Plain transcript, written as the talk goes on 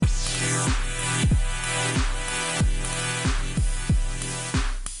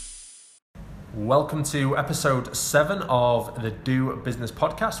welcome to episode 7 of the Do Business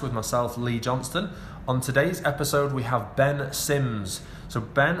podcast with myself, Lee Johnston. On today's episode, we have Ben Sims. So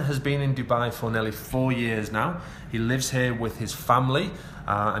Ben has been in Dubai for nearly 4 years now. He lives here with his family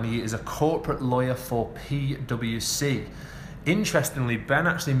and he is a corporate lawyer for PwC. Interestingly, Ben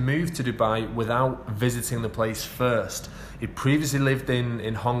actually moved to Dubai without visiting the place first. He previously lived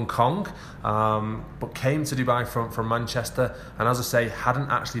in Hong Kong, but came to Dubai from Manchester, and as I say,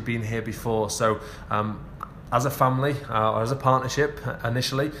 hadn't actually been here before. So as a family, or as a partnership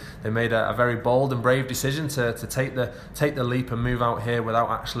initially, they made a very bold and brave decision to take the leap and move out here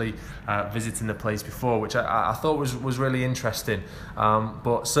without actually visiting the place before, which I thought was really interesting.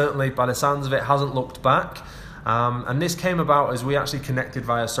 But certainly, by the sounds of it, hasn't looked back. And this came about as we actually connected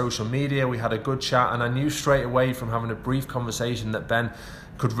via social media. We had a good chat, and I knew straight away from having a brief conversation that Ben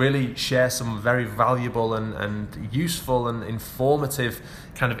could really share some very valuable and useful and informative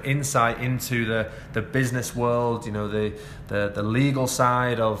kind of insight into the business world, you know, the legal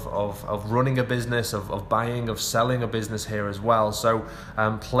side of running a business, of buying, of selling a business here as well. So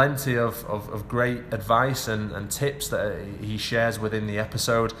plenty of great advice and tips that he shares within the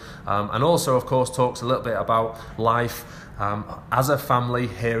episode, and also of course talks a little bit about life as a family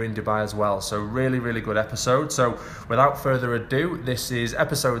here in Dubai as well. So really good episode. So without further ado, this is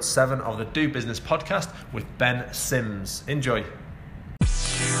episode 7 of the Do Business podcast with Ben Sims. Enjoy.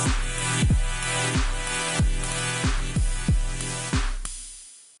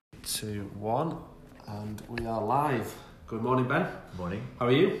 2, 1, and we are live. Good morning, Ben. Good morning. How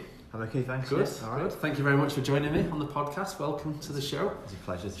are you? I'm okay, thanks. Good. Yes, all right. Good. Thank you very much for joining me on the podcast. Welcome to the show. It's a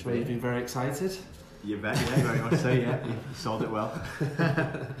pleasure to Sure, you've been very excited. You bet, yeah, very much so, yeah. You sold it well.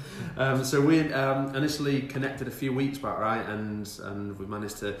 So we initially connected a few weeks back, right? And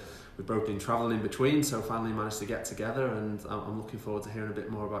we've both been travelling in between, so finally managed to get together, and I'm looking forward to hearing a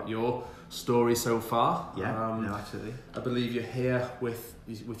bit more about your story so far. Yeah, no, absolutely. I believe you're here with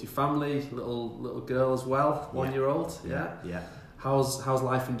your family, little girl as well, 1-year-old. Yeah. Yeah. How's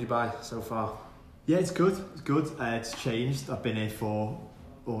life in Dubai so far? Yeah, it's good. It's good. It's changed. I've been here for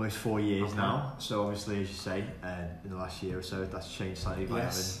almost 4 years now. So obviously, as you say, in the last year or so, that's changed slightly by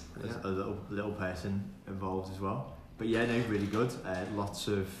having a little person involved as well. But yeah, no, really good. Lots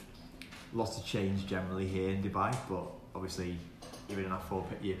of change generally here in Dubai, but obviously even in that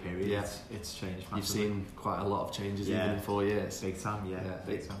 4-year period, it's changed massively. You've seen quite a lot of changes even in 4 years. Big time,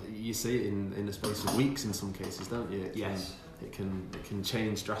 big time. You see it in the space of weeks in some cases, don't you? It can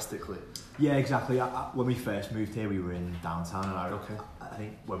change drastically. Yeah, exactly. When we first moved here, we were in downtown, and I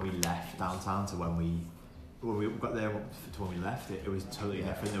think when we left downtown to when we got there to when we left, it was totally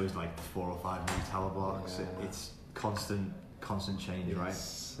different. There was like 4 or 5 new tower blocks. It's constant change, right?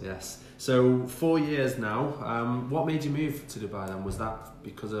 Yes. So 4 years now. What made you move to Dubai then? Was that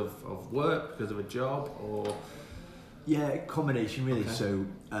because of work, because of a job, or? Yeah, combination really. Okay. So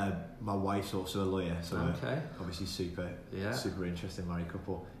my wife's also a lawyer, so obviously super interesting married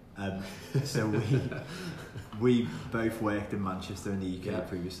couple. So we both worked in Manchester in the UK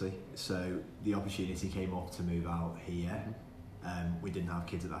previously. So the opportunity came up to move out here. We didn't have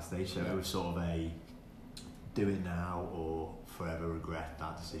kids at that stage, so it was sort of a do it now or forever regret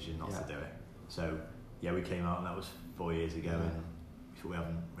that decision not to do it. So we came out, and that was 4 years ago, and we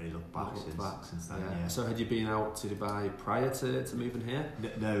haven't really looked back since then. Yeah. So had you been out to Dubai prior to moving here?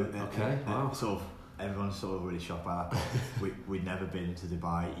 No. Okay. Wow. Sort of everyone's sort of really shocked by that. We'd never been to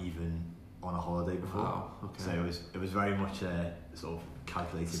Dubai even on a holiday before. Wow. Okay. So it was very much a sort of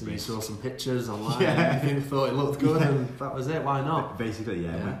calculated risk. You saw some pictures online and you thought it looked good and that was it, why not? Basically,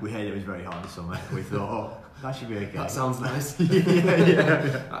 we heard it was very hot in the summer. We thought, that should be okay. That sounds nice.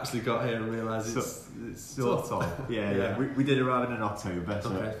 Actually got here and realised it's sort of. Yeah. We did arrive in October,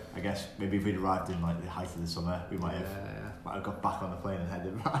 so I guess maybe if we'd arrived in like the height of the summer, we might have got back on the plane and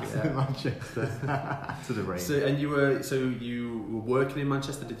headed back to Manchester to the rain. So you were working in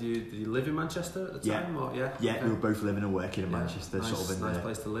Manchester. Did you live in Manchester at the time? We were both living and working in Manchester. Nice, sort of nice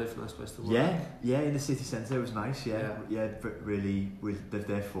place to live, nice place to work. Yeah, in the city centre. It was nice. But really, we lived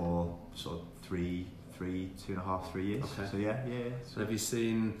there for sort of 2.5-3 years. Okay. So So have you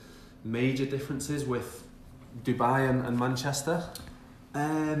seen major differences with Dubai and Manchester?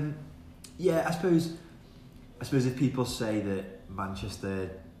 I suppose if people say that Manchester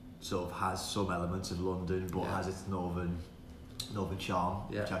sort of has some elements of London but has its northern charm,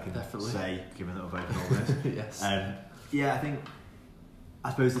 which I can definitely say, given that we're both northerners. Yes. I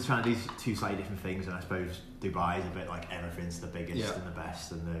suppose they're trying to do 2 slightly different things, and I suppose Dubai is a bit like everything's the biggest and the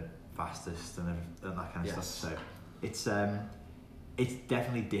best and the fastest and that kind of stuff. So it's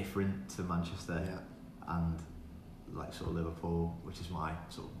definitely different to Manchester and like sort of Liverpool, which is my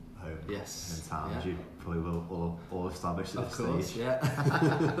sort of home. Yes. In town, as you probably will all establish at this stage. Of course,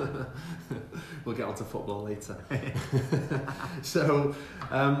 yeah. We'll get on to football later. So,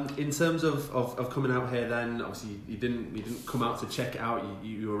 in terms of coming out here, then obviously you didn't come out to check it out.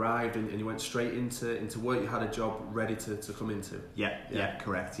 You arrived and you went straight into work. You had a job ready to come into. Yeah,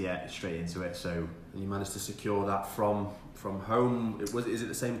 correct. Yeah, straight into it. So, and you managed to secure that from home. Is it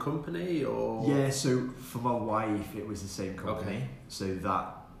the same company or? Yeah. So for my wife, it was the same company. Okay. So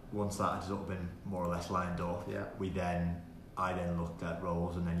that once that had sort of been more or less lined up, I then looked at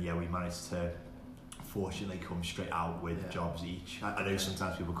roles, and then we managed to fortunately come straight out with jobs each. I know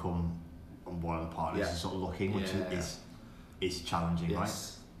sometimes people come on one of the partners and sort of looking, which is challenging, right?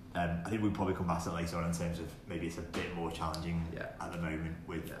 I think we'll probably come back to it later on in terms of maybe it's a bit more challenging at the moment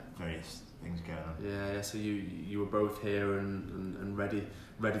with various things going on. Yeah. So you were both here and ready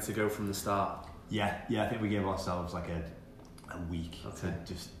to go from the start. Yeah. I think we gave ourselves like a week to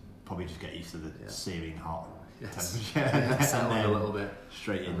just get used to the searing hot temperature. Settle in a little bit.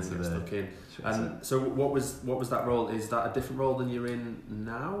 Straight into the. Stuck in. And so what was that role? Is that a different role than you're in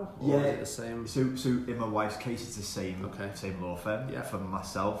now? Or is it the same? So in my wife's case, it's the same law firm. Yeah. For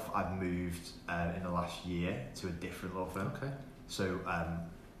myself, I've moved in the last year to a different law firm. Okay. So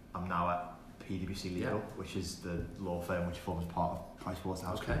I'm now at PwC Legal, which is the law firm which forms part of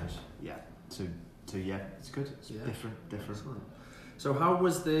PricewaterhouseCoopers. Okay. Yeah. So it's good. It's different. Excellent. So how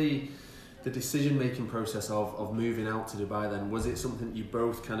was the decision-making process of moving out to Dubai then? Was it something you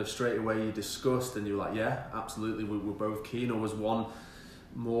both kind of straight away you discussed and you were like, yeah, absolutely, we're both keen, or was one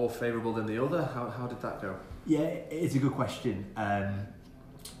more favourable than the other? How did that go? Yeah, it's a good question.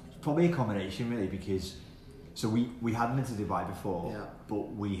 Probably a combination really, because so we hadn't been to Dubai before,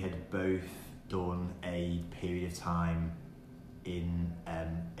 but we had both done a period of time in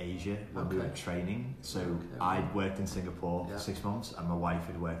Asia when we were training. So I'd worked in Singapore for 6 months, and my wife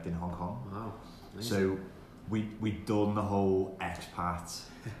had worked in Hong Kong. Wow. Amazing. So we'd done the whole expat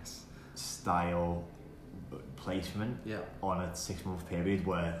style placement on a 6 month period,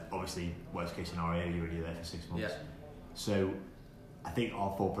 where obviously worst case scenario you're only there for 6 months. So I think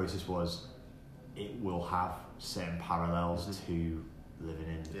our thought process was it will have certain parallels to living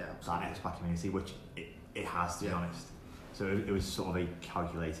in that expat community, which it has, to be honest. So it was sort of a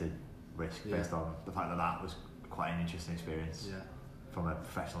calculated risk based on the fact that was quite an interesting experience from a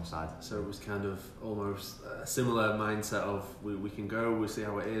professional side. So it was kind of almost a similar mindset of we can go, we'll see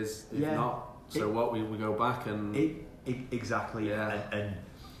how it is. If not, we go back and... Exactly. Yeah.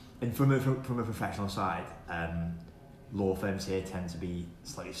 And from a professional side, law firms here tend to be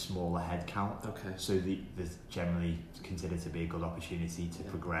slightly smaller head count. Okay. So there's generally considered to be a good opportunity to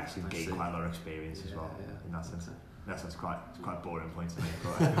progress and gain quite a lot of experience as well in that sense. That's quite a boring point to make,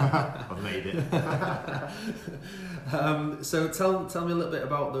 but I've made it. So tell me a little bit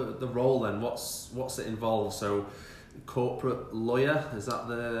about the role then. What's it involved? So corporate lawyer, is that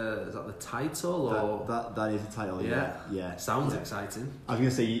the title or that is the title? Yeah. Sounds exciting. I was going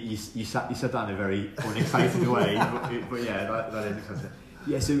to say you said that in a very unexciting way, but that is exciting.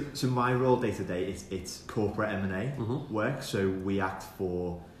 Yeah. So my role day to day it's corporate M&A work. So we act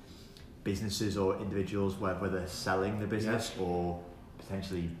for businesses or individuals, whether they're selling the business or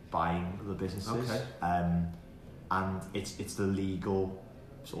potentially buying the businesses. Okay. And it's the legal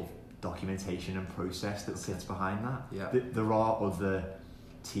sort of documentation and process that sits behind that. Yeah. There are other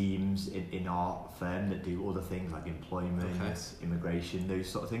teams in our firm that do other things like employment, immigration, those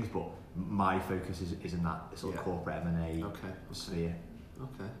sort of things, but my focus is in that sort of corporate M&A sphere.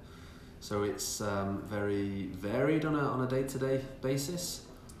 Okay. So it's very varied on a day-to-day basis?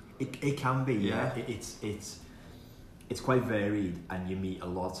 It can be, yeah. It's quite varied, and you meet a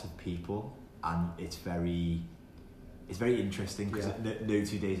lot of people, and it's very interesting because no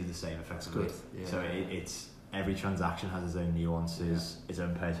 2 days are the same effectively. Good. Yeah. So it's every transaction has its own nuances, its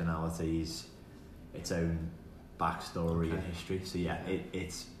own personalities, its own backstory and history. So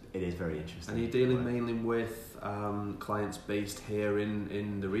it is very interesting. And are you dealing mainly with clients based here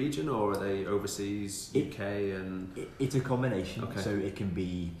in the region, or are they overseas, UK and? It's a combination. Okay. So it can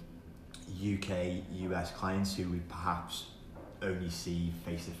be UK, US clients who we perhaps only see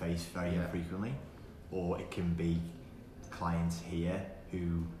face to face very infrequently, or it can be clients here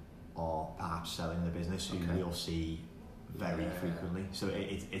who are perhaps selling the business who we'll see very frequently. So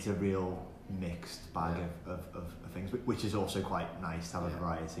it's a real mixed bag of things, which is also quite nice to have a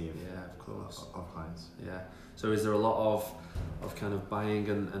variety of clients. Yeah. So is there a lot of kind of buying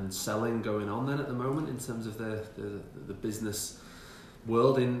and selling going on then at the moment in terms of the business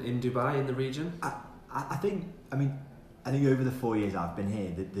world in Dubai, in the region? I think over the 4 years I've been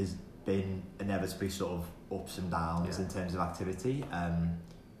here, there's been inevitably sort of ups and downs in terms of activity.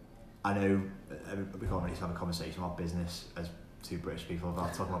 I know we can't really have a conversation about business as two British people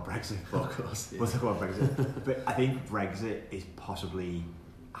about talking about Brexit, but of course, we'll talk about Brexit. But I think Brexit is possibly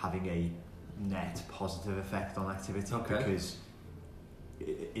having a net positive effect on activity because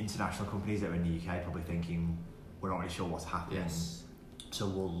international companies that are in the UK are probably thinking we're not really sure what's happening, so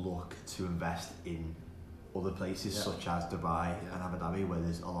we'll look to invest in other places such as Dubai and Abu Dhabi, where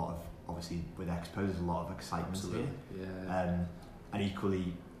there's a lot of, obviously with Expo there's a lot of excitement here. And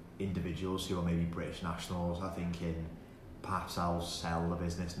equally individuals who are maybe British nationals are thinking perhaps I'll sell the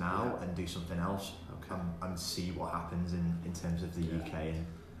business now and do something else and see what happens in terms of the UK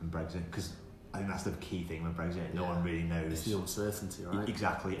and Brexit, because I think that's the key thing with Brexit. No one really knows. It's the uncertainty, right?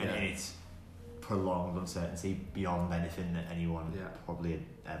 Exactly, and it's prolonged uncertainty beyond anything that anyone probably had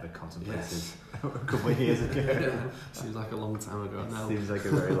ever contemplated a couple of years ago. Seems like a long time ago now. Seems like a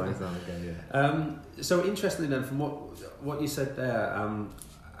very long time ago, So interestingly then, from what you said there,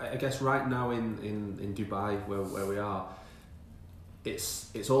 I guess right now in Dubai where we are,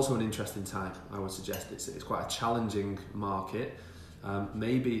 it's also an interesting time. I would suggest it's quite a challenging market.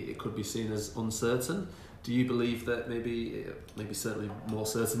 Maybe it could be seen as uncertain. Do you believe that maybe certainly more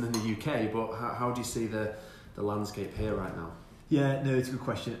certain than the UK, but how do you see the landscape here right now? Yeah, no, it's a good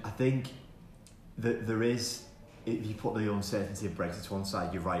question. I think that there is, if you put the uncertainty of Brexit to one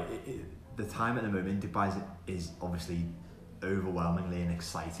side, you're right. The time at the moment, Dubai is obviously overwhelmingly an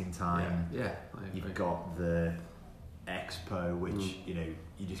exciting time. You've got the Expo, which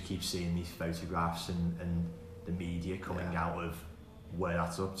you just keep seeing these photographs and the media coming out of where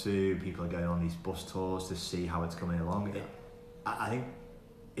that's up to. People are going on these bus tours to see how it's coming along. I think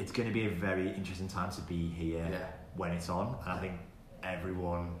it's going to be a very interesting time to be here when it's on, and I think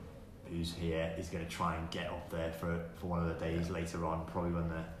everyone who's here is going to try and get up there for one of the days later on, probably when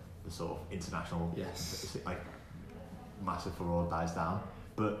the sort of international like massive furore dies down.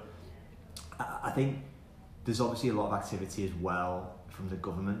 But I think there's obviously a lot of activity as well from the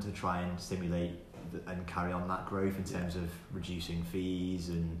government to try and stimulate and carry on that growth in terms of reducing fees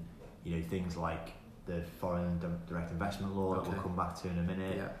and things like the foreign direct investment law that we'll come back to in a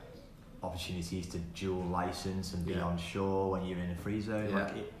minute. Opportunities to dual license and be on shore when you're in a free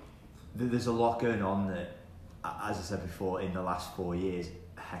zone. There's a lot going on that, as I said before, in the last 4 years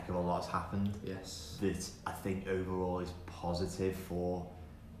a heck of a lot's happened. That I think overall is positive for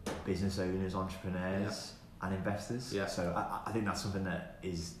business owners, entrepreneurs and investors. So I think that's something that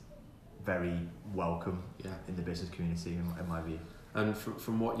is very welcome in the business community in my view. And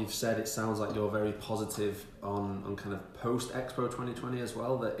from what you've said, it sounds like you're very positive on kind of post Expo 2020 as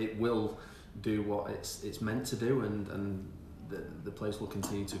well, that it will do what it's meant to do, and the place will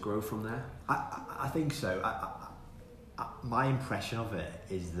continue to grow from there. I think so. My impression of it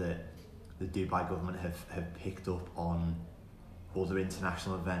is that the Dubai government have picked up on other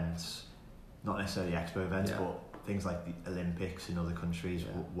international events, not necessarily Expo events, but things like the Olympics in other countries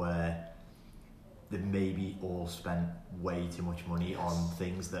where they've maybe all spent way too much money on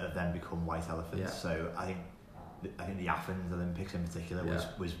things that have then become white elephants. So I think the Athens Olympics in particular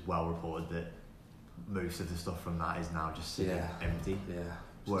was well reported that most of the stuff from that is now just sitting empty.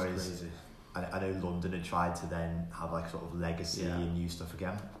 Whereas I know London had tried to then have like sort of legacy and new stuff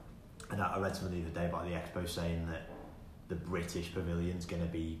again. And I read something the other day about the Expo saying that the British pavilion's going to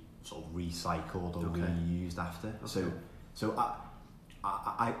be sort of recycled or reused after. So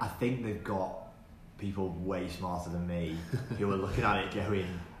I think they've got people way smarter than me who are looking at it going,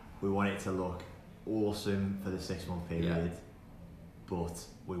 we want it to look awesome for the 6-month period, but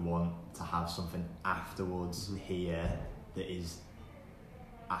we want to have something afterwards here that is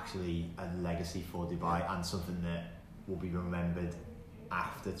actually a legacy for Dubai and something that will be remembered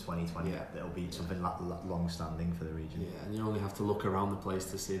after 2020. That'll be something long-standing for the region. And you only have to look around the place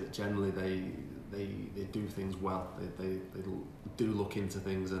to see that generally they do things well. They do look into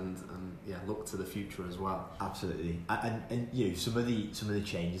things and look to the future as well. Absolutely. And some of the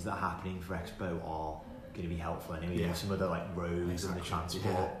changes that are happening for Expo are going to be helpful anyway. Some of the like roads and the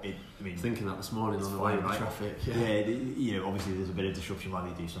transport. I mean, thinking that this morning on the way with traffic. Obviously there's a bit of disruption while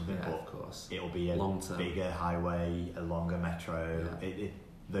they do something, but of course it'll be a bigger highway, a longer metro.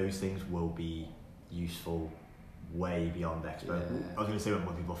 Those things will be useful way beyond Expo. I was going to say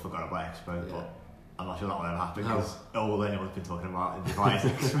when people forgot about Expo, but I'm not sure that will ever happen because all anyone's been talking about in Dubai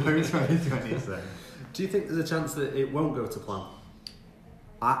is Expo 2020. So. Do you think there's a chance that it won't go to plan?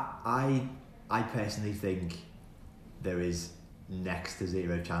 I personally think there is next to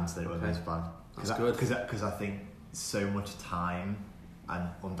zero chance that it will go to plan. That's good. Because I think so much time and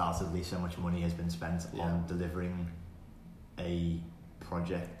undoubtedly so much money has been spent on delivering a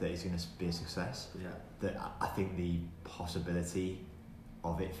project that is going to be a success. That I think the possibility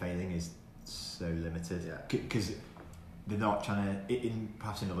of it failing is so limited. Because they're not trying to,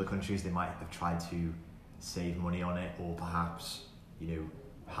 perhaps in other countries they might have tried to save money on it, or perhaps,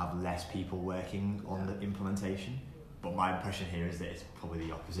 have less people working on the implementation. But my impression here is that it's probably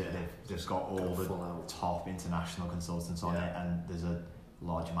the opposite. They've just got all the top international consultants on it, and there's a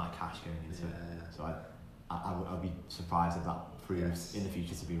large amount of cash going into it. So I'd be surprised if that proves in the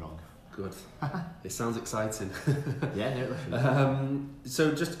future to be wrong. Good. It sounds exciting. No.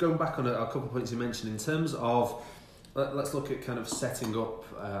 So just going back on a couple of points you mentioned in terms of, let's look at kind of setting up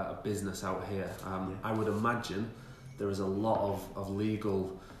a business out here. I would imagine there is a lot of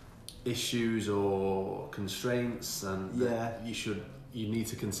legal issues or constraints, and you need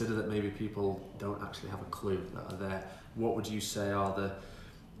to consider that maybe people don't actually have a clue that are there. What would you say are the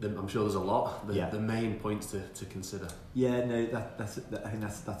I'm sure there's a lot, the main points to consider? Yeah, no, I think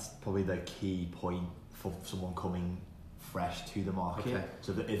that's probably the key point for someone coming fresh to the market. Okay.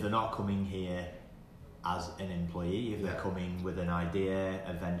 So that if they're not coming here as an employee, if they're coming with an idea,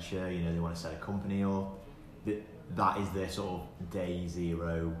 a venture, they want to set a company up, that is their sort of day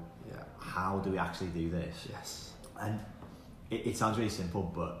zero. How do we actually do this? Yes. And it sounds really simple,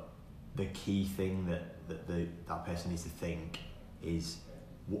 but the key thing that person needs to think is,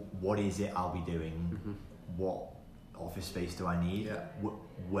 what is it I'll be doing? Mm-hmm. What office space do I need?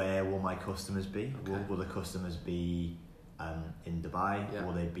 Where will my customers be? Okay. Will the customers be in Dubai?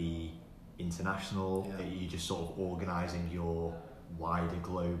 Will they be international? Are you just sort of organising your wider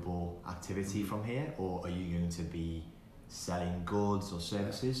global activity from here, or are you going to be selling goods or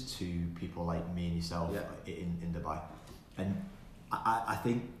services to people like me and yourself in Dubai? And I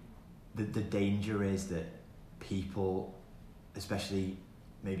think the danger is that people, especially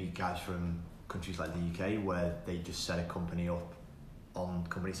maybe guys from countries like the UK, where they just set a company up on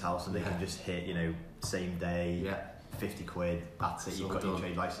Companies House and they can just hit, same day, 50 quid, that's it, you've got your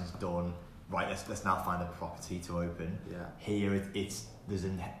trade license done. Right, let's now find a property to open. Here there's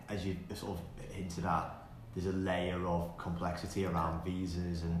as you sort of hinted at, there's a layer of complexity around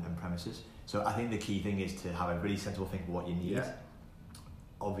visas and premises. So I think the key thing is to have a really sensible think of what you need.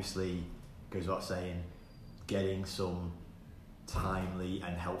 Obviously, goes without saying, getting some timely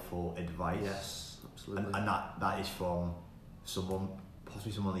and helpful advice. Yes, absolutely. And that is from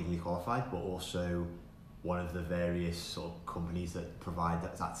possibly someone legally qualified, but also one of the various sort of companies that provide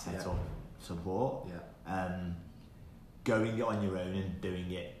that setup support. Going it on your own and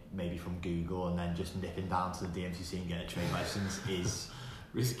doing it maybe from Google and then just nipping down to the DMCC and getting a trade license is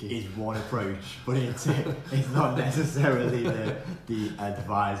risky. Is one approach, but it's not necessarily the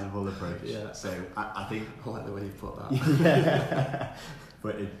advisable approach. So I think I like the way you put that.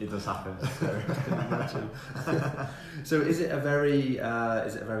 But it does happen. So I can imagine. So is it a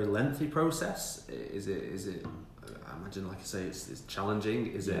very lengthy process? Is it? I imagine, like I say, it's challenging.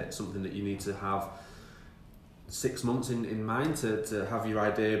 Is it something that you need to have 6 months in mind to have your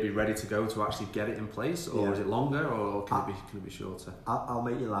idea be ready to go to actually get it in place, or is it longer, or can it be shorter? I'll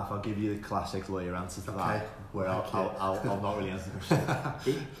make you laugh. I'll give you the classic lawyer answer to that, where I'll not really answer the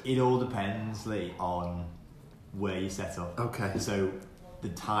question. It all depends, Lee, on where you set up. Okay. So the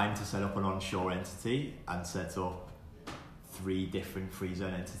time to set up an onshore entity and set up 3 different free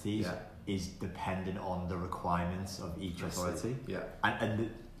zone entities is dependent on the requirements of each authority. And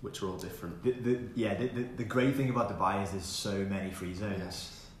which are all different. The great thing about Dubai is there's so many free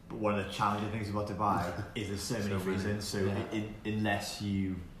zones. But one of the challenging things about Dubai is there's so many free zones. So unless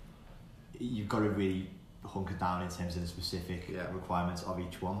you've got to really hunker down in terms of the specific requirements of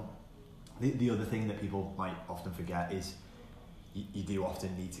each one. The other thing that people might often forget is you do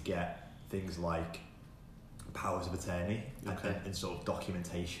often need to get things like powers of attorney and sort of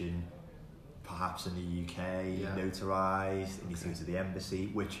documentation, perhaps in the UK, notarised. It needs to go to the embassy,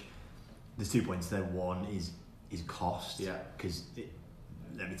 which there's 2 points there. One is cost, because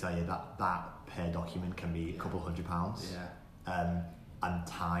let me tell you that per document can be a couple £100, and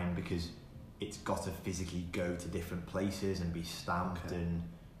time, because it's got to physically go to different places and be stamped, and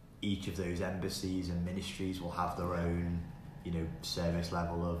each of those embassies and ministries will have their own, service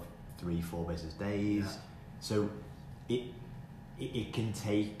level of 3-4 business days. So it can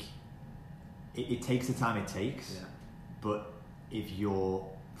take. It takes the time it takes, but if you're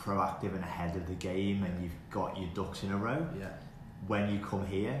proactive and ahead of the game and you've got your ducks in a row, when you come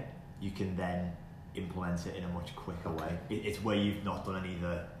here, you can then implement it in a much quicker way. It's where you've not done any of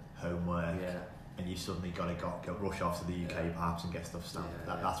the homework and you've suddenly got to go rush off to the UK perhaps and get stuff stamped.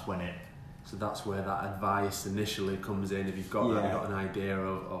 That's when So that's where that advice initially comes in. If you've got that, you've got an idea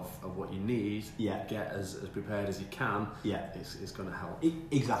of what you need, get as prepared as you can, it's going to help.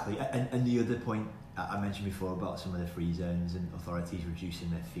 Exactly. And the other point I mentioned before about some of the free zones and authorities reducing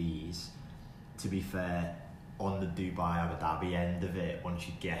their fees, to be fair, on the Dubai Abu Dhabi end of it, once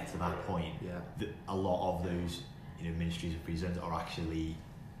you get to that point, a lot of those ministries of free zones are actually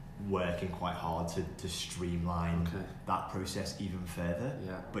working quite hard to streamline that process even further.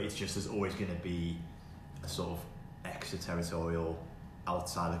 But it's just, there's always going to be a sort of extraterritorial,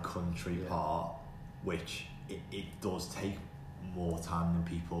 outside the country part, which it does take more time than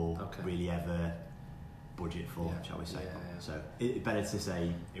people really ever budget for, shall we say. So it's better to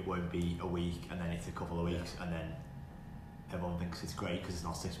say it won't be a week and then it's a couple of weeks and then everyone thinks it's great because it's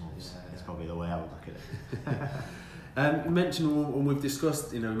not 6 months. It's probably the way I would look at it. You mentioned when we've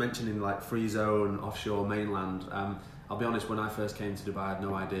discussed, mentioning like free zone, offshore, mainland. I'll be honest, when I first came to Dubai, I had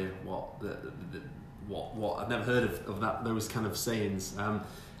no idea what I'd never heard of that, those kind of sayings.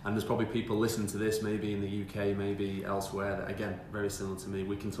 And there's probably people listening to this, maybe in the UK, maybe elsewhere, that again, very similar to me.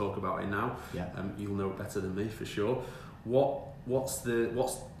 We can talk about it now. You'll know it better than me for sure. What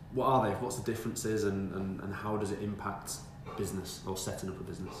are they? What's the differences, and how does it impact business or setting up a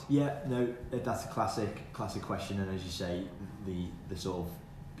business? That's a classic question, and as you say, the sort of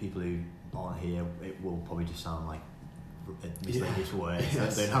people who aren't here, it will probably just sound like miscellaneous words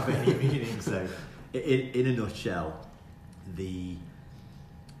that don't have any meaning. So in a nutshell, the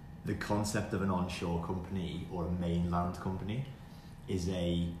concept of an onshore company or a mainland company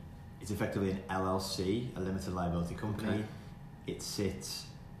it's effectively an LLC, a limited liability company. It sits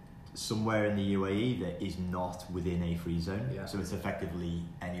somewhere in the UAE that is not within a free zone. So it's effectively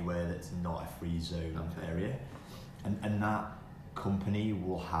anywhere that's not a free zone area. And that company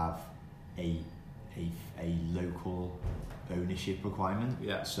will have a local ownership requirement.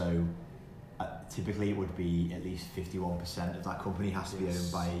 So typically it would be at least 51% of that company has to be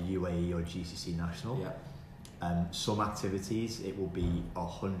owned by a UAE or GCC national. Some activities it will be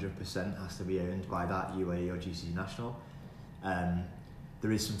 100% has to be owned by that UAE or GCC national.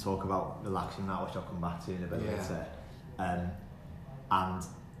 There is some talk about relaxing that, which I'll come back to in a bit later. And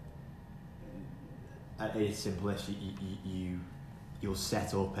at its simplest, you'll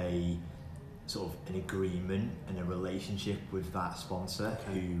set up a sort of an agreement and a relationship with that sponsor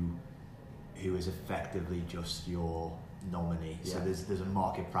who is effectively just your nominee. So there's a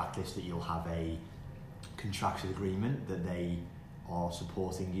market practice that you'll have a contractual agreement that they are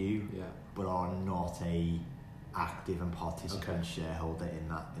supporting you, but are not a active and participant shareholder in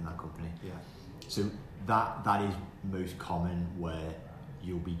that company. So that is most common where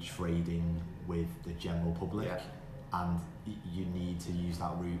you'll be trading with the general public, and you need to use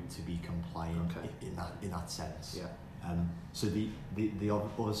that route to be compliant in that sense. So the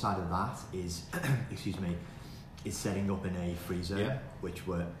other side of that is is setting up in a free zone, which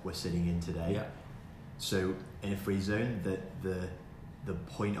we're sitting in today. So in a free zone, the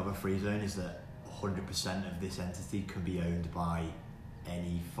point of a free zone is that 100% of this entity can be owned by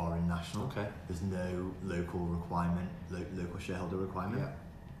any foreign national. There's no local requirement, local shareholder requirement.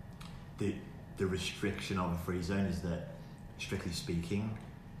 The restriction of a free zone is that, strictly speaking,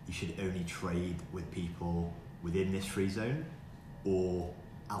 you should only trade with people within this free zone or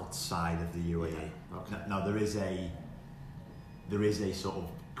outside of the UAE. Now there is a sort of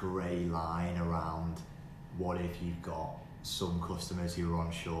grey line around what if you've got some customers who are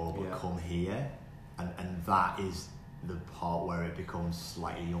onshore but come here, and that is the part where it becomes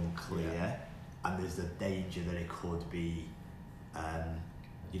slightly unclear, and there's the danger that it could be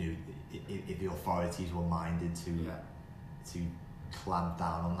if the authorities were minded to clamp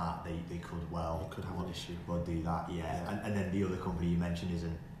down on that, they could have an issue. Well, do that, And then the other company you mentioned is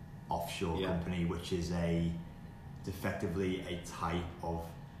an offshore company, which is effectively a type of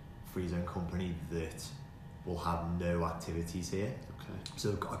free zone company that will have no activities here. So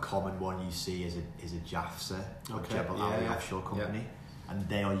a common one you see is a JAFSA, or Jebel Ali Offshore Company, and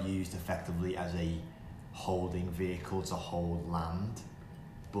they are used effectively as a holding vehicle to hold land,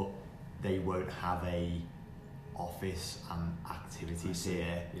 but they won't have a office and activities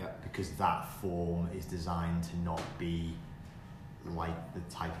here because that form is designed to not be like the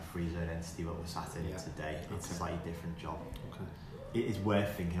type of free zone entity that we're sat in today. It's a slightly different job. It is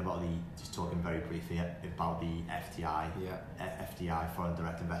worth thinking about just talking very briefly about the FDI, FDI, Foreign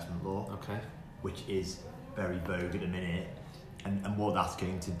Direct Investment Law, which is very vogue at the minute, and what that's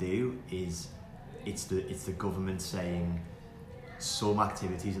going to do is it's the government saying some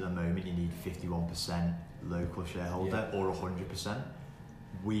activities at the moment you need 51% local shareholder or 100%.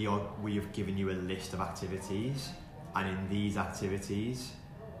 We have given you a list of activities, and in these activities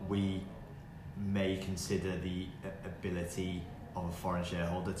we may consider the ability of a foreign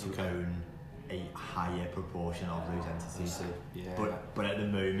shareholder to own a higher proportion of those entities. But at the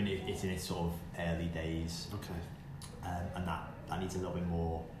moment it's in its sort of early days. And that needs a little bit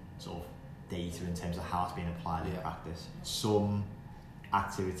more sort of data in terms of how it's being applied in practice. Some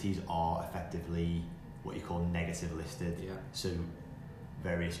activities are effectively what you call negative listed. So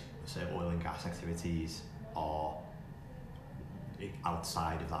various oil and gas activities are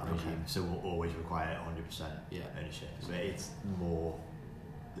outside of that regime, so we'll always require 100% ownership. So it's more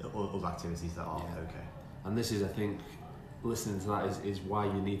other activities that are okay. And this is, I think, listening to that is why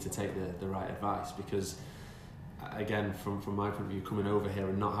you need to take the right advice, because again, from my point of view, coming over here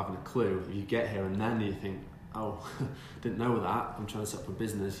and not having a clue, if you get here and then you think, oh, didn't know that, I'm trying to set up a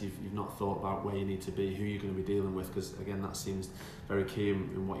business, you've not thought about where you need to be, who you're going to be dealing with, because again, that seems very key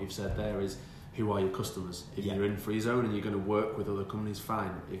in what you've said there is, who are your customers? If you're in free zone and you're going to work with other companies,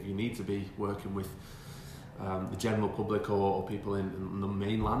 fine. If you need to be working with the general public or people in the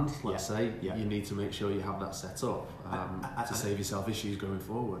mainland, let's say, you need to make sure you have that set up to save yourself issues going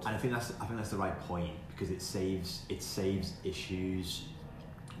forward. And I think that's the right point, because it saves issues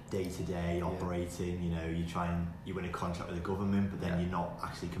day to day operating. You win a contract with the government, but then you're not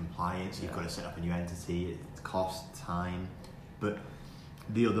actually compliant, so you've got to set up a new entity. It's cost, time. But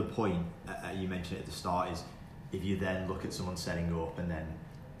the other point you mentioned at the start is, if you then look at someone setting up and then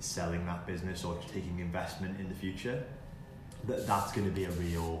selling that business or taking investment in the future, that's going to be a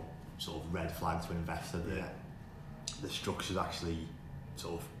real sort of red flag to an investor that the structure's actually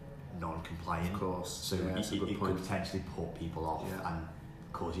sort of non-compliant. Of course. So it could potentially put people off and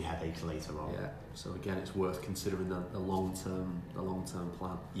cause you headaches later on. Yeah. So again, it's worth considering the long-term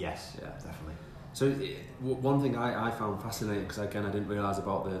plan. Yes. Yeah. Definitely. So one thing I found fascinating, because again I didn't realise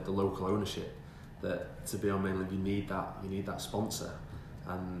about the local ownership, that to be on mainland you need that sponsor,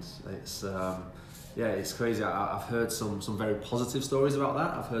 and it's crazy. I've heard some very positive stories about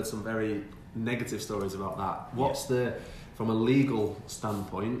that. I've heard some very negative stories about that. What's from a legal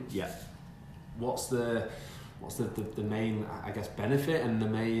standpoint? What's the main, I guess, benefit, and the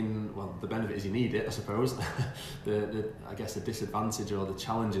benefit is you need it, I suppose. I guess the disadvantage or the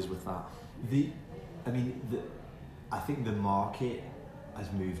challenges with that. I think the market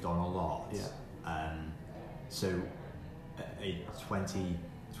has moved on a lot. So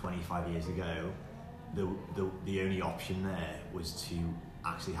 25 years ago, the only option there was to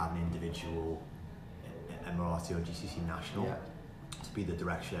actually have an individual Emirati or GCC national to be the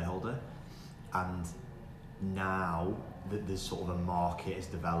direct shareholder. And now there's sort of a market has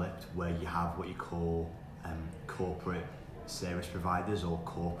developed where you have what you call corporate service providers or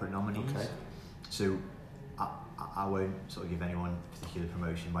corporate nominees. So I won't sort of give anyone particular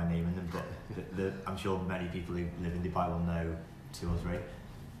promotion by naming them, but I'm sure many people who live in Dubai will know two or three.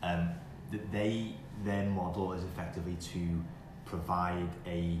 Their model is effectively to provide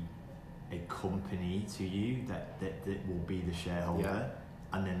a company to you that will be the shareholder,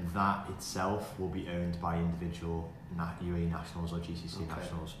 and then that itself will be owned by individual UAE nationals or GCC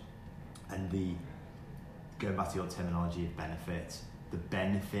nationals. And going back to your terminology of benefit, the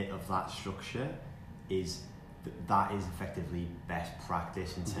benefit of that structure is that is effectively best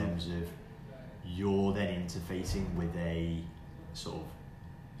practice in terms of you're then interfacing with a sort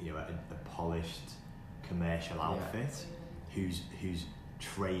of a polished commercial outfit whose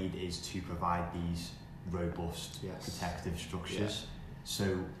trade is to provide these robust protective structures.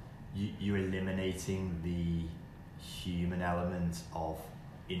 So you're eliminating the human element of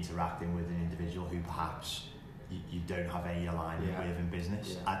interacting with an individual who perhaps you don't have any alignment with in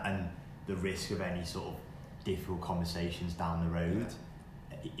business, and the risk of any sort of difficult conversations down the road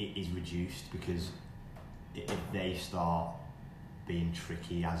is reduced, because if they start being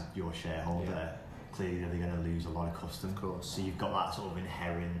tricky as your shareholder, clearly they're going to lose a lot of custom. Of course. So you've got that sort of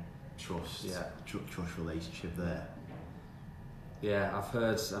inherent trust relationship there. Yeah, I've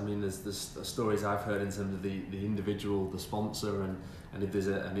heard, there's stories I've heard in terms of the individual, the sponsor, and if there's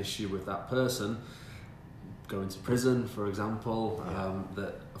an issue with that person, going to prison, for example,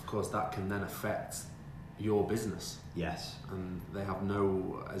 that of course that can then affect your business. Yes. And they have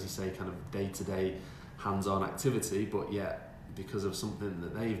no, as you say, kind of day-to-day hands-on activity, but yet because of something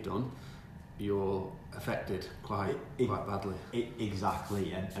that they've done, you're affected quite badly.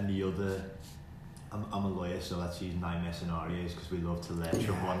 Exactly. And the other, I'm a lawyer, so let's use nightmare scenarios, because we love to let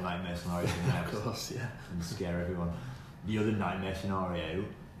one nightmare scenario in there of course, and scare everyone. The other nightmare scenario,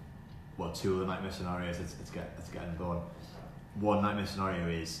 two other nightmare scenarios, let's get involved. One nightmare scenario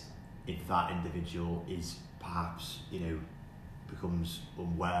is if that individual is perhaps becomes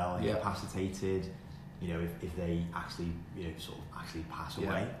unwell, incapacitated, if they actually sort of pass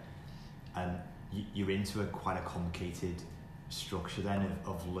away, and you're into quite a complicated structure then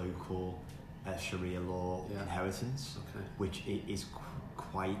of local Sharia law inheritance, which is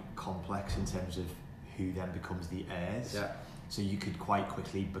quite complex in terms of who then becomes the heirs. Yeah. So you could quite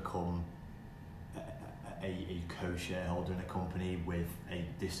quickly become a co-shareholder in a company with a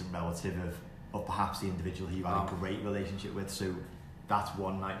distant relative of perhaps the individual who you had a great relationship with. So that's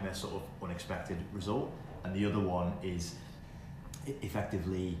one nightmare sort of unexpected result. And the other one is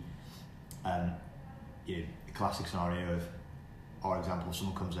effectively a classic scenario of, for example,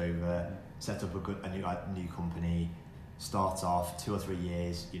 someone comes over, sets up a new company, starts off 2 or 3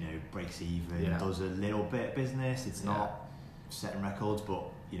 years, breaks even, does a little bit of business. It's not setting records, but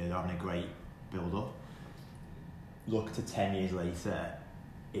they're having a great build up. Look to 10 years later,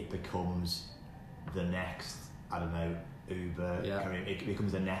 it becomes the next, I don't know, Uber, it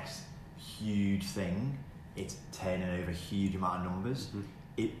becomes the next huge thing. It's turning over a huge amount of numbers.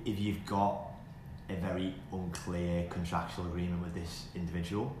 If you've got a very unclear contractual agreement with this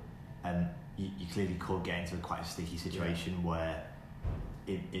individual, you clearly could get into quite a sticky situation where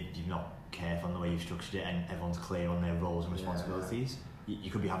if you're not careful on the way you've structured it and everyone's clear on their roles and responsibilities, you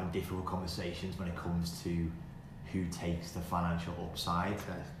could be having difficult conversations when it comes to who takes the financial upside.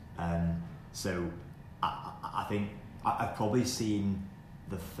 So I think I've probably seen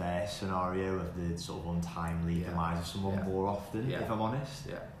the fair scenario of the sort of untimely demise of someone more often, if I'm honest.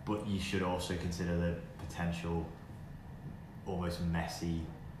 But you should also consider the potential almost messy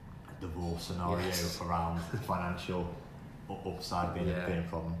divorce scenario around financial upside being a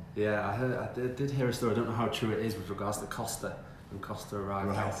problem. I did hear a story, I don't know how true it is, with regards to Costa. When Costa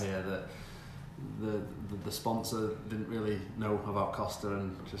arrived out here, that the sponsor didn't really know about Costa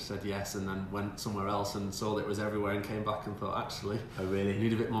and just said yes, and then went somewhere else and saw that it was everywhere and came back and thought, actually, I really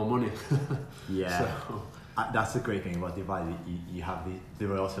need a bit more money. So, that's the great thing about Dubai. You have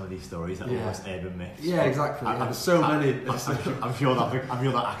there are some of these stories that are almost urban myths. Yeah, exactly. There's so many. I'm sure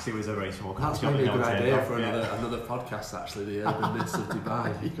that actually was a very small. That's maybe a good idea for another podcast. Actually, the urban myths of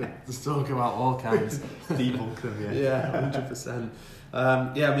Dubai. You could just talk about all kinds. Debunk them. 100%.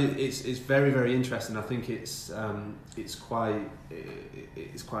 I mean, it's very, very interesting. I think it's quite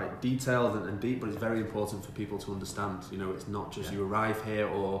detailed and deep, but it's very important for people to understand. It's not just you arrive here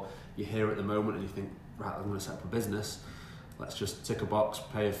or you're here at the moment and you think, right, I'm going to set up a business. Let's just tick a box,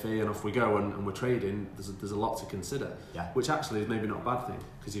 pay a fee, and off we go. And we're trading. There's a lot to consider, which actually is maybe not a bad thing,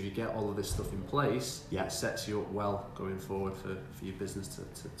 because if you get all of this stuff in place, it sets you up well going forward for your business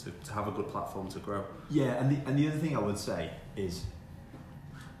to have a good platform to grow. Yeah, and the other thing I would say is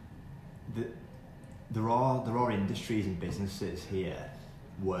that there are industries and businesses here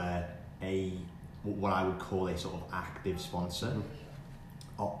where what I would call a sort of active sponsor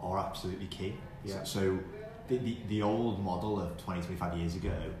are absolutely key. So the old model of 20-25 years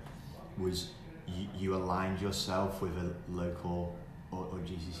ago was you aligned yourself with a local or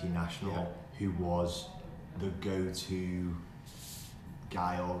GCC national who was the go-to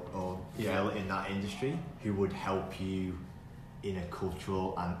guy or girl in that industry who would help you in a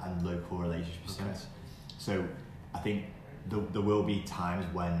cultural and local relationship sense. So I think there will be times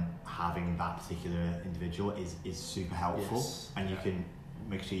when having that particular individual is super helpful, and you can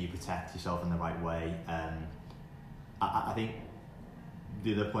make sure you protect yourself in the right way. I think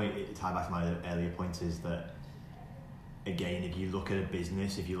the other point, tied back to my earlier point, is that again, if you look at a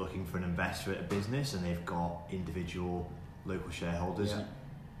business, if you're looking for an investor at a business and they've got individual local shareholders,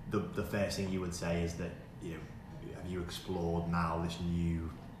 the first thing you would say is that, have you explored now this new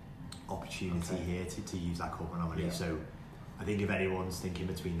opportunity here to use that corporate nominee? So I think if anyone's thinking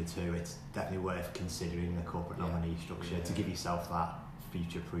between the two, it's definitely worth considering the corporate nominee structure to give yourself that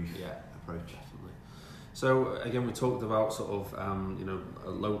future-proof approach. Definitely. So again, we talked about sort of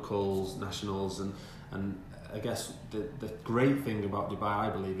locals, nationals, and I guess the great thing about Dubai, I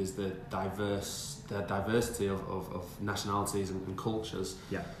believe, is the diversity of nationalities and cultures.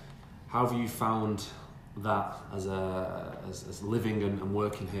 How have you found that as living and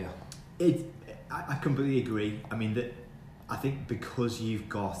working here? I completely agree. I mean, I think because you've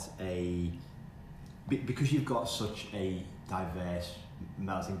got such a diverse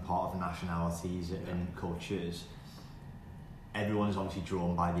melting pot of nationalities and cultures, everyone is obviously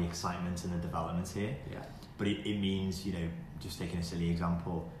drawn by the excitement and the development here. But it means, just taking a silly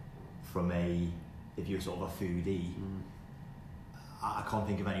example, if you're sort of a foodie, I can't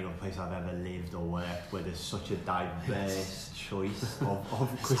think of any other place I've ever lived or worked where there's such a diverse choice of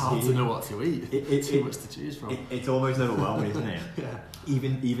cuisine. It's hard to know what to eat. It's too much to choose from. It's almost overwhelming, isn't it?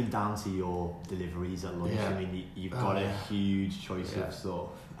 Even down to your deliveries at lunch. I mean, you've got a huge choice of stuff.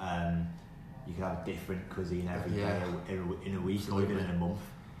 You can have different cuisine every day in a week or even in a month.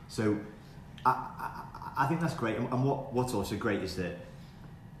 So I think that's great, and what's also great is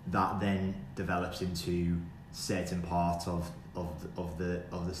that then develops into certain parts of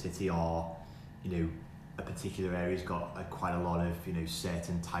the city, or a particular area's got quite a lot of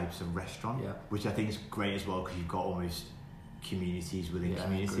certain types of restaurant, which I think is great as well, because you've got almost communities within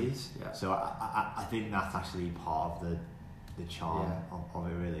communities. Yeah. So I think that's actually part of the charm of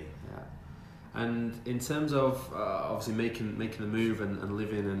it, really. Yeah. And in terms of obviously making the move and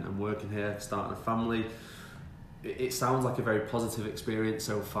living and working here, starting a family, it sounds like a very positive experience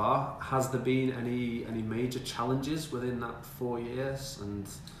so far. Has there been any major challenges within that 4 years,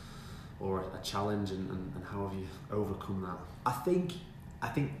 or a challenge, and how have you overcome that? I think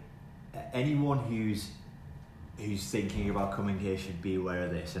anyone who's thinking about coming here should be aware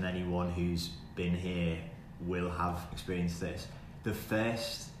of this, and anyone who's been here will have experienced this. The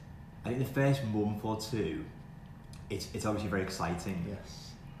first month or two, it's obviously very exciting. Yes.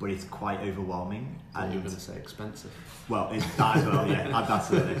 But it's quite overwhelming. And you're going to say expensive. Well, it's that as well. Yeah, add that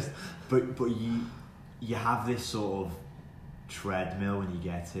to the list. But you have this sort of treadmill when you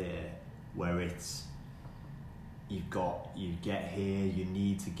get here, where it's you get here, you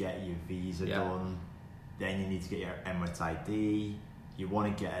need to get your visa done, then you need to get your Emirates ID. You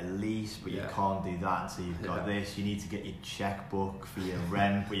want to get a lease, but you can't do that until you've got this. You need to get your checkbook for your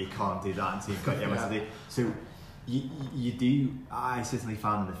rent, but you can't do that until you've got your Emirates ID. So you do. I certainly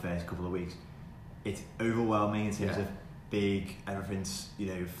found in the first couple of weeks, it's overwhelming in terms of big, everything's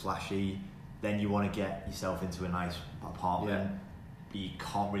flashy. Then you want to get yourself into a nice apartment, but you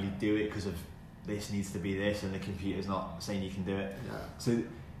can't really do it because of this needs to be this, and the computer's not saying you can do it. Yeah. So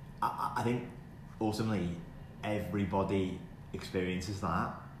I think ultimately everybody experiences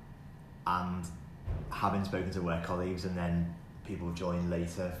that, and having spoken to work colleagues and then people join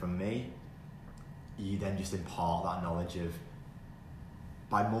later from me, you then just impart that knowledge of,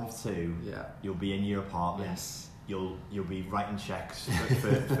 by month 2, you'll be in your apartment. Yes. You'll be writing checks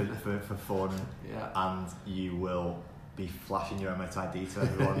for fun, and you will be flashing your Emirates ID to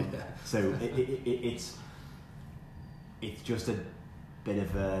everyone. So it's just a bit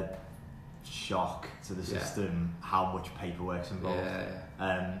of a shock to the system how much paperwork's involved.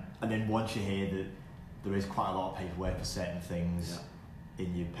 And then once you hear that there is quite a lot of paperwork for certain things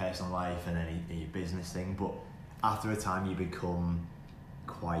in your personal life and then in your business thing, but after a time you become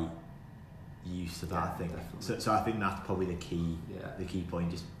quite used to that, I think. So I think that's probably the key point.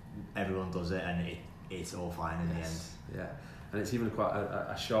 Just everyone does it, and it's all fine in the end. Yeah, and it's even quite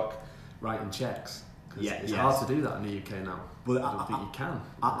a shock writing checks. It's hard to do that in the UK now. Well, I don't think you can.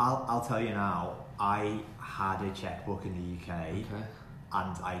 I'll tell you now, I had a checkbook in the UK,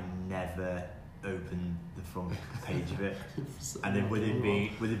 and I never opened the front page of it. And then with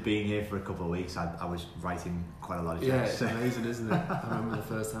it being here for a couple of weeks, I was writing quite a lot of checks. Yeah, it's amazing, isn't it? I remember the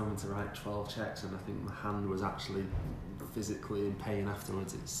first time I had to write 12 checks, and I think my hand was actually physically in pain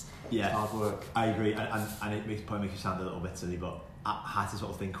afterwards. It's hard work. I agree, and it probably makes you sound a little bit silly, but I had to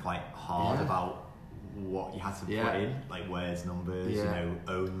sort of think quite hard about what you had to put in, like words, numbers,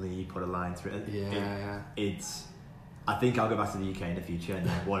 only put a line through it. It's. I think I'll go back to the UK in the future and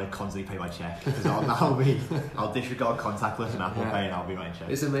want to constantly pay my check, because I'll disregard contactless and Apple Pay, and I'll be writing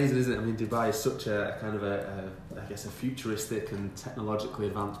checks. It's amazing, isn't it? I mean, Dubai is such a kind of I guess a futuristic and technologically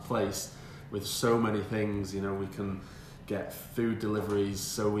advanced place with so many things. We can get food deliveries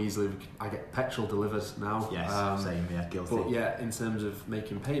so easily. I get petrol delivered now. Yes, same. Yeah, guilty. But in terms of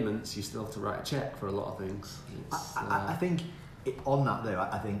making payments, you still have to write a check for a lot of things. I think on that though,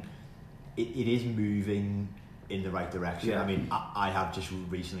 I think it is moving in the right direction. I mean, I have just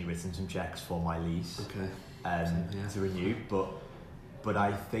recently written some checks for my lease to renew, but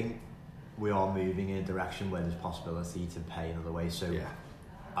I think we are moving in a direction where there's possibility to pay another way. So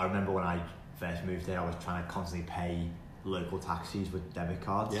I remember when I first moved here, I was trying to constantly pay local taxis with debit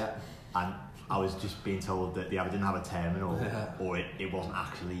cards, and I was just being told that they either didn't have a terminal or it wasn't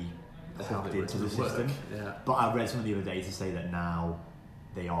actually hooked into the system. But I read something the other day to say that now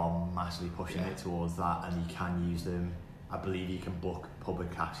they are massively pushing it towards that, and you can use them. I believe you can book public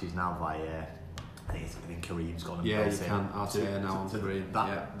taxis now via, I think Careem's got them. Yeah, you can. RTA now on Careem.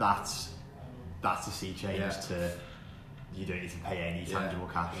 That's a sea change to you don't need to pay any tangible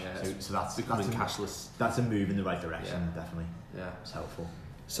cash. So that's becoming cashless. That's a move in the right direction, definitely. Yeah, it's helpful.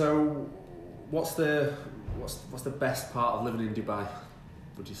 So, what's the best part of living in Dubai?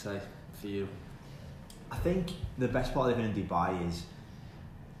 Would you say for you? I think the best part of living in Dubai is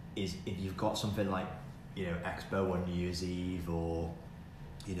if you've got something like Expo on New Year's Eve, or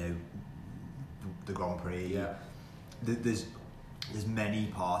the Grand Prix. There's many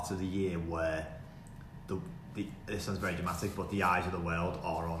parts of the year where this sounds very dramatic, but the eyes of the world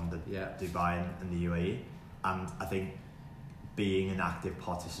are on Dubai and the UAE, and I think being an active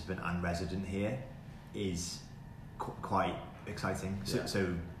participant and resident here is quite exciting.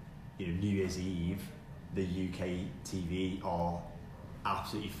 So New Year's Eve, the UK TV are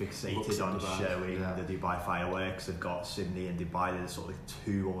absolutely fixated on showing the Dubai fireworks. They've got Sydney and Dubai, they're sort of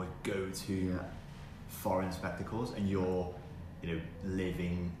two almost go-to foreign spectacles, and you're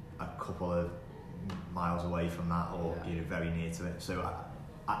living a couple of miles away from that, or very near to it. So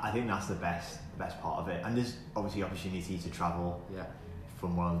I think that's the best part of it. And there's obviously opportunity to travel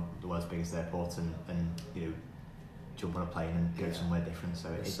from one of the world's biggest airports and jump on a plane and go somewhere different. So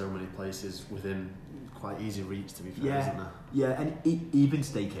there's so many places within quite easy reach, to be fair, isn't there? Yeah, and even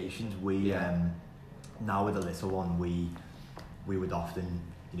staycations. We now with the little one, we would often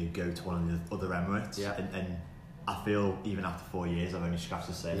go to one of the other Emirates, and I feel even after 4 years I've only scratched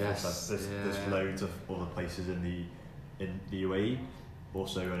the surface. There's loads of other places in the UAE,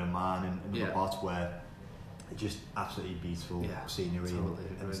 also in Oman and other parts where just absolutely beautiful scenery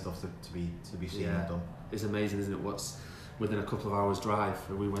and stuff to be seen and done. It's amazing, isn't it? What's within a couple of hours drive.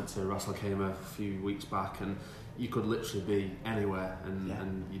 We went to Ras Al Khaimah a few weeks back, and you could literally be anywhere,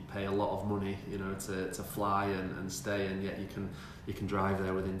 and you'd pay a lot of money, to fly and stay, and yet you can drive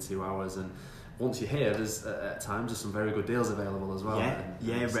there within 2 hours. And once you're here, there's at times some very good deals available as well.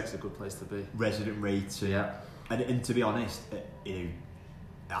 It's a good place to be. Resident rates, and to be honest,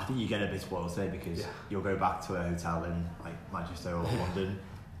 I think you get a bit spoiled today because you'll go back to a hotel in like Manchester or London,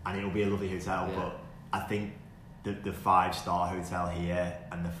 and it'll be a lovely hotel. But I think the 5-star hotel here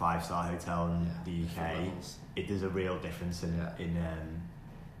and the 5-star hotel in the UK, there's a real difference in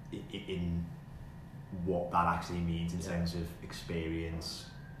what that actually means in terms of experience,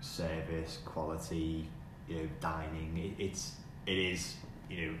 service, quality, dining. It is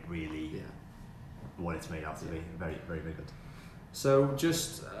really what it's made out to be. Very, very, very good. So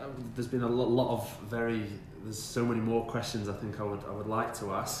just there's been a lot of there's so many more questions I think I would like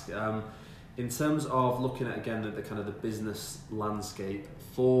to ask. In terms of looking at again the kind of the business landscape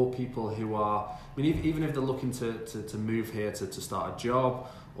for people who are, even if they're looking to move here to start a job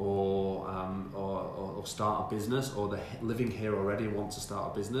or start a business, or they're living here already and want to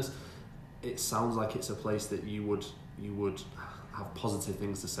start a business, it sounds like it's a place that you would have positive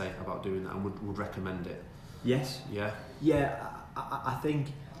things to say about doing that and would recommend it. Yes. Yeah. I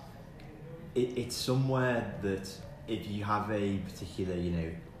think it's somewhere that if you have a particular,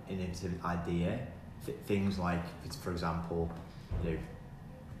 innovative idea, things like, for example,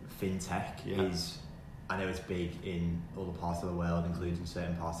 fintech is, I know it's big in other parts of the world, including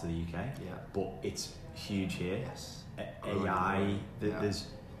certain parts of the UK, but it's huge here. Yes. AI, there's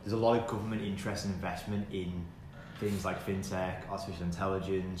a lot of government interest and investment in things like fintech, artificial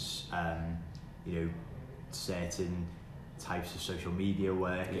intelligence, certain types of social media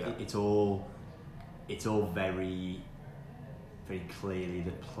work. It's all very, very clearly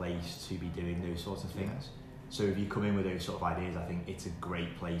the place to be doing those sorts of things. So if you come in with those sort of ideas, I think it's a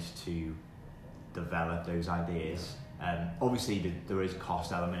great place to develop those ideas. Obviously there is a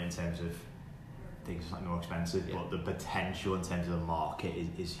cost element in terms of things like more expensive, but the potential in terms of the market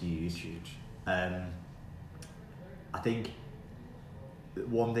is huge. I think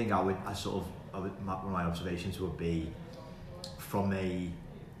one thing one of my observations would be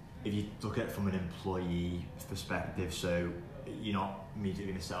if you look at it from an employee perspective, so you're not immediately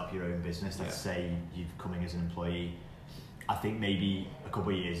going to set up your own business. Let's say you're coming as an employee. I think maybe a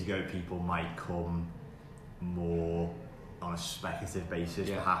couple of years ago people might come more on a speculative basis,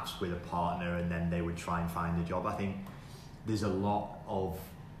 perhaps with a partner, and then they would try and find a job. I think there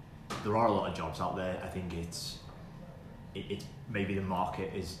are a lot of jobs out there. I think it's maybe the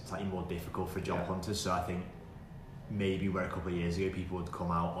market is slightly more difficult for job hunters. So I think maybe where a couple of years ago people would come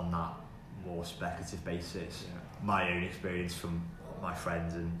out on that more speculative basis. My own experience from my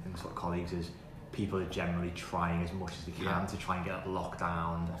friends and sort of colleagues is people are generally trying as much as they can to try and get that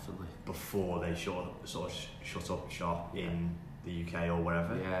lockdown before they sort of shut up shop in the UK or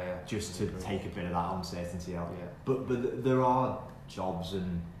wherever, just to take a bit of that uncertainty out. But there are jobs,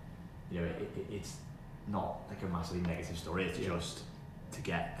 and it's not like a massively negative story. It's just to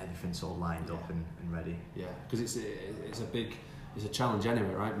get everything sort of lined up and ready. Yeah, because it's a challenge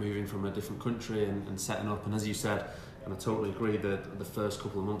anyway, right? Moving from a different country and setting up, and as you said, and I totally agree, that the first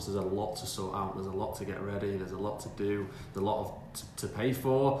couple of months there's a lot to sort out, there's a lot to get ready, there's a lot to do, there's a lot to pay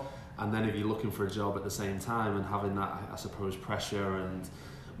for, and then if you're looking for a job at the same time and having that, I suppose, pressure and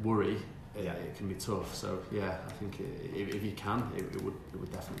worry, it can be tough. So I think if you can, it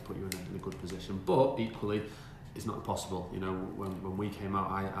would definitely put you in a good position. But equally, it's not impossible. When we came out,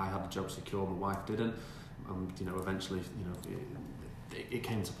 I had a job secure, my wife didn't. eventually, it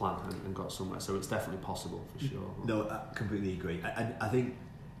came to plan and got somewhere. So it's definitely possible for sure. No, I completely agree. I think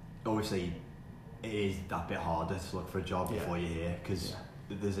obviously it is that bit harder to look for a job before you're here, because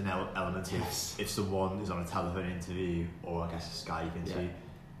there's an element of if someone is on a telephone interview or I guess a Skype interview,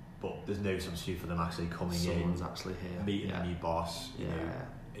 but there's no substitute for them actually coming Someone's actually here, meeting a new boss.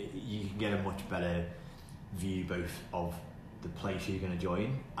 You can get a much better view both of the place you're going to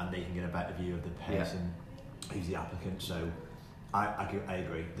join, and they can get a better view of the person who's the applicant. So I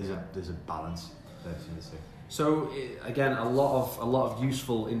agree. There's a balance between the two. So again, a lot of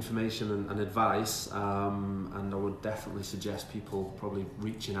useful information and advice, and I would definitely suggest people probably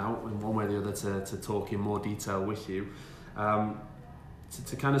reaching out in one way or the other to talk in more detail with you.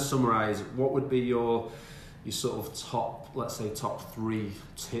 To kind of summarise, what would be your sort of top 3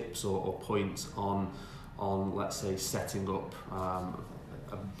 tips or points on let's say setting up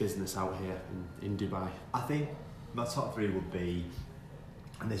a business out here in Dubai? I think my top 3 would be,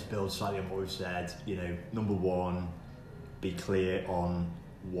 and this builds slightly on what we've said, number 1, be clear on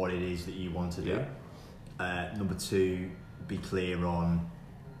what it is that you want to do. Number 2, be clear on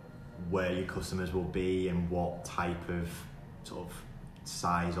where your customers will be and what type of sort of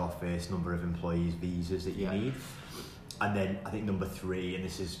size office, number of employees, visas that you need. And then I think number 3, and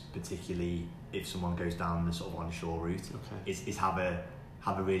this is particularly if someone goes down the sort of onshore route, is have a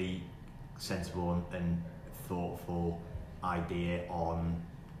really sensible and thoughtful idea on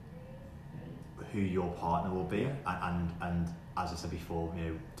who your partner will be, and as I said before,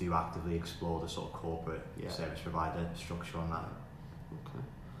 do actively explore the sort of corporate service provider structure on that. Okay,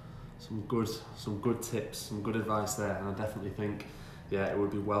 some good tips, some good advice there, and I definitely think it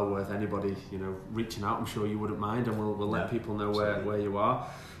would be well worth anybody reaching out. I'm sure you wouldn't mind, and we'll let people know where you are.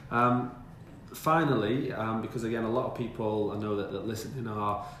 Finally, because again, a lot of people I know that listening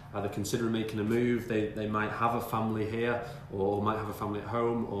are either considering making a move, they might have a family here or might have a family at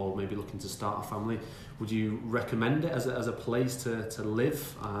home, or maybe looking to start a family. Would you recommend it as a place to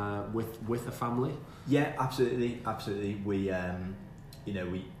live with a family? Yeah, absolutely.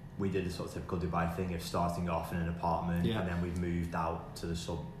 We did the sort of typical Dubai thing of starting off in an apartment, and then we've moved out to the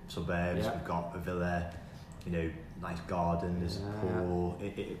suburbs. We've got a villa, nice garden, there's a pool,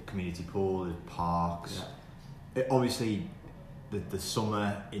 community pool, there's parks. Obviously, the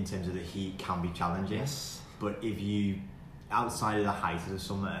summer in terms of the heat can be challenging. But if you, outside of the height of the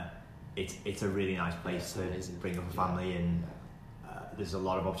summer, it's a really nice place to bring up a family, and there's a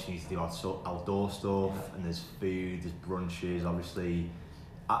lot of opportunities to do outdoor stuff, and there's food, there's brunches, obviously.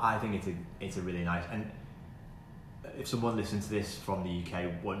 I think it's a really nice, and if someone listens to this from the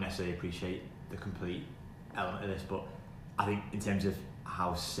UK won't necessarily appreciate the complete element of this, but I think in terms of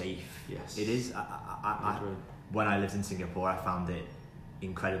how safe it is, I when I lived in Singapore, I found it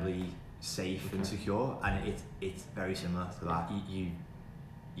incredibly safe and secure, and it's very similar to that.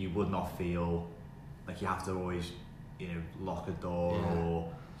 You would not feel like you have to always lock a door,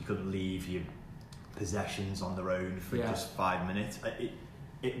 or you couldn't leave your possessions on their own for just 5 minutes.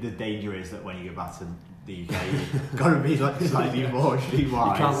 The danger is that when you go back to the UK, you've got to be slightly more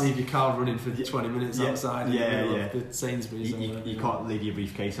streetwise. You can't leave your car running for 20 minutes outside the Sainsbury's. You can't leave your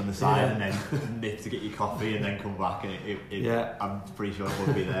briefcase on the side and then nip to get your coffee and then come back, and I'm pretty sure it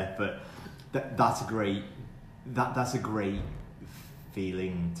won't be there. But that's a great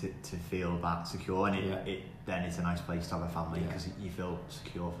feeling to feel that secure, and then it's a nice place to have a family because you feel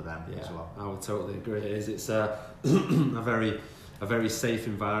secure for them as well. I would totally agree. It's a very safe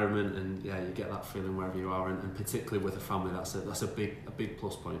environment, and you get that feeling wherever you are, and particularly with a family, that's a big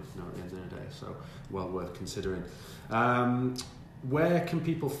plus point at the end of the day. So well worth considering. Where can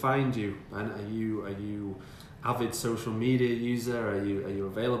people find you? And are you avid social media user? Are you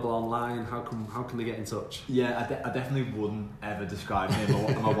available online? How can they get in touch? Yeah, I definitely wouldn't ever describe me.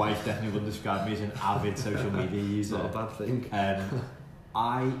 My wife definitely wouldn't describe me as an avid social media user. Not a bad thing.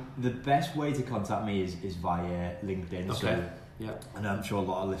 The best way to contact me is via LinkedIn. Okay. So, and I'm sure a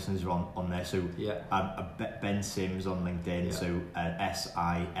lot of listeners are on there. So Ben Sims on LinkedIn. So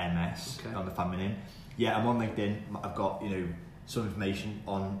SIMS on the feminine. Yeah, I'm on LinkedIn. I've got some information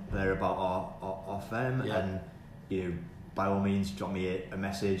on there about our firm, and by all means drop me a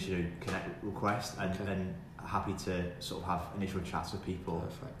message, connect request, and happy to sort of have initial chats with people.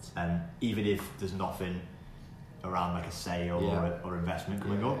 Perfect. Even if there's nothing around like a sale or investment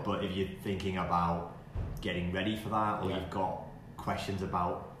coming up, but if you're thinking about getting ready for that, or you've got questions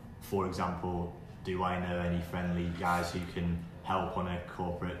about, for example, do I know any friendly guys who can help on a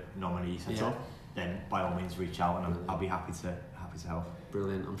corporate nominee setup, then by all means reach out, and I'll be happy to help.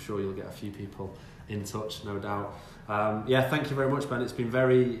 Brilliant. I'm sure you'll get a few people in touch, no doubt. Thank you very much, Ben. It's been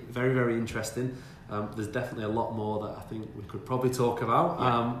very, very, very interesting. There's definitely a lot more that I think we could probably talk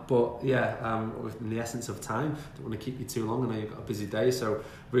about, but in the essence of time, don't want to keep you too long. I know you've got a busy day, so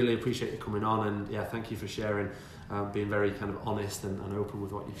really appreciate you coming on, and thank you for sharing, being very kind of honest and open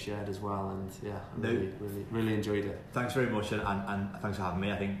with what you've shared as well, and really enjoyed it. Thanks very much, and thanks for having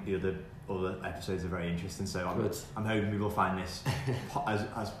me. I think the other episodes are very interesting, so I'm hoping we will find this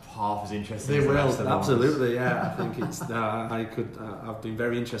as half as interesting. They will, absolutely, I think it's I've been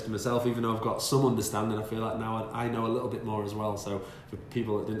very interested myself, even though I've got some understanding. I feel like now I know a little bit more as well, so for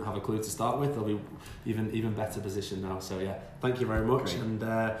people that didn't have a clue to start with, they'll be even better positioned now. So thank you very much. Great.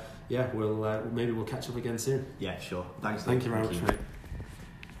 And we'll catch up again soon. Yeah, sure. Thanks. Thank you very much, mate.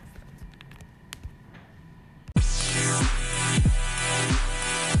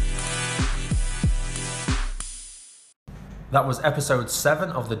 That was episode 7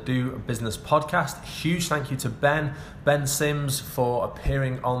 of the Do Business podcast. Huge thank you to Ben Sims, for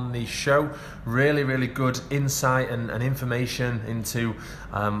appearing on the show. Really, really good insight and information into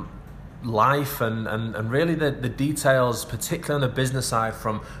life and really the details, particularly on the business side,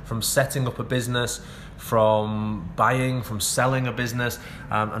 from setting up a business, from buying, from selling a business,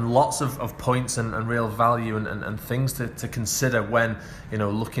 and lots of points and real value and things to consider when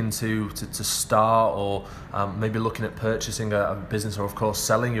looking to start, or maybe looking at purchasing a business, or of course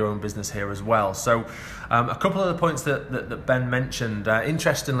selling your own business here as well. So a couple of the points that Ben mentioned,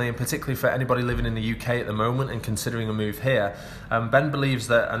 interestingly, and particularly for anybody living in the UK at the moment and considering a move here, Ben believes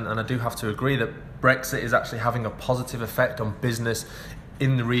that, and I do have to agree, that Brexit is actually having a positive effect on business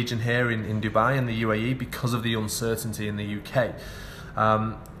in the region here in Dubai and the UAE because of the uncertainty in the UK.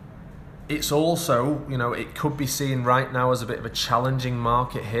 It's also, it could be seen right now as a bit of a challenging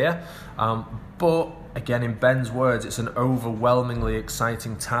market here, but again, in Ben's words, it's an overwhelmingly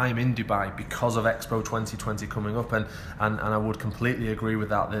exciting time in Dubai because of Expo 2020 coming up, and I would completely agree with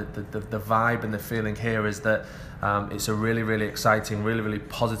that. The vibe and the feeling here is that it's a really, really exciting, really, really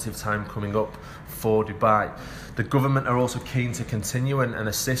positive time coming up for Dubai. The government are also keen to continue and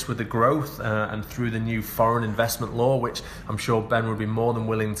assist with the growth, and through the new foreign investment law, which I'm sure Ben would be more than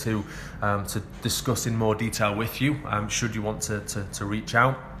willing to discuss in more detail with you, should you want to reach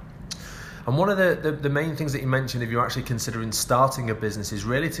out. And one of the main things that you mentioned, if you're actually considering starting a business, is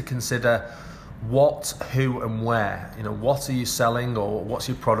really to consider what, who and where. What are you selling, or what's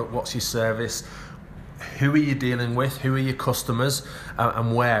your product, what's your service, who are you dealing with, who are your customers,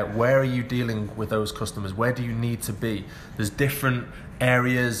 and where are you dealing with those customers, where do you need to be. There's different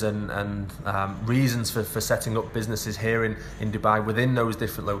areas and reasons for setting up businesses here in Dubai within those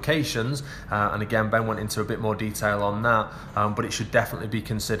different locations, and again, Ben went into a bit more detail on that, but it should definitely be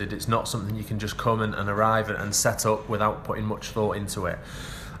considered. It's not something you can just come and arrive and set up without putting much thought into it.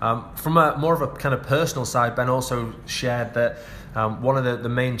 From more of a kind of personal side, Ben also shared that one of the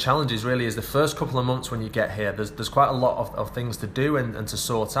main challenges really is the first couple of months when you get here. There's quite a lot of things to do and to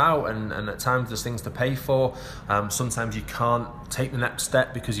sort out, and at times there's things to pay for. Sometimes you can't take the next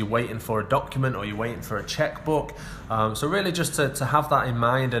step because you're waiting for a document or you're waiting for a checkbook. So really just to have that in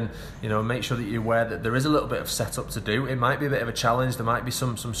mind, and make sure that you're aware that there is a little bit of setup to do. It might be a bit of a challenge, there might be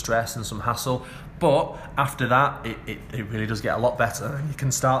some stress and some hassle, but after that it really does get a lot better, and you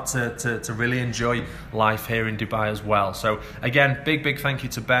can start to really enjoy life here in Dubai as well. So again, big thank you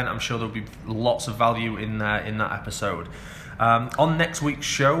to Ben. I'm sure there'll be lots of value in that episode. On next week's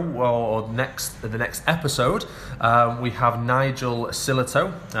show, or the next episode, we have Nigel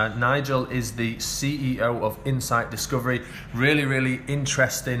Silito. Nigel is the CEO of Insight Discovery. Really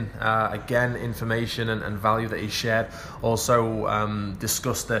interesting, again, information and value that he shared. Also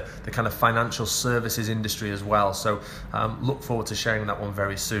discussed the kind of financial services industry as well. So look forward to sharing that one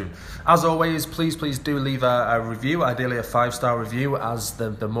very soon. As always, please do leave a review, ideally a 5-star review, as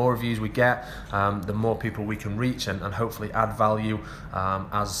the more reviews we get, the more people we can reach and hopefully add value,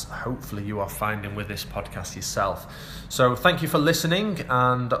 as hopefully you are finding with this podcast yourself. So thank you for listening,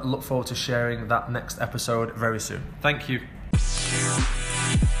 and look forward to sharing that next episode very soon. Thank you.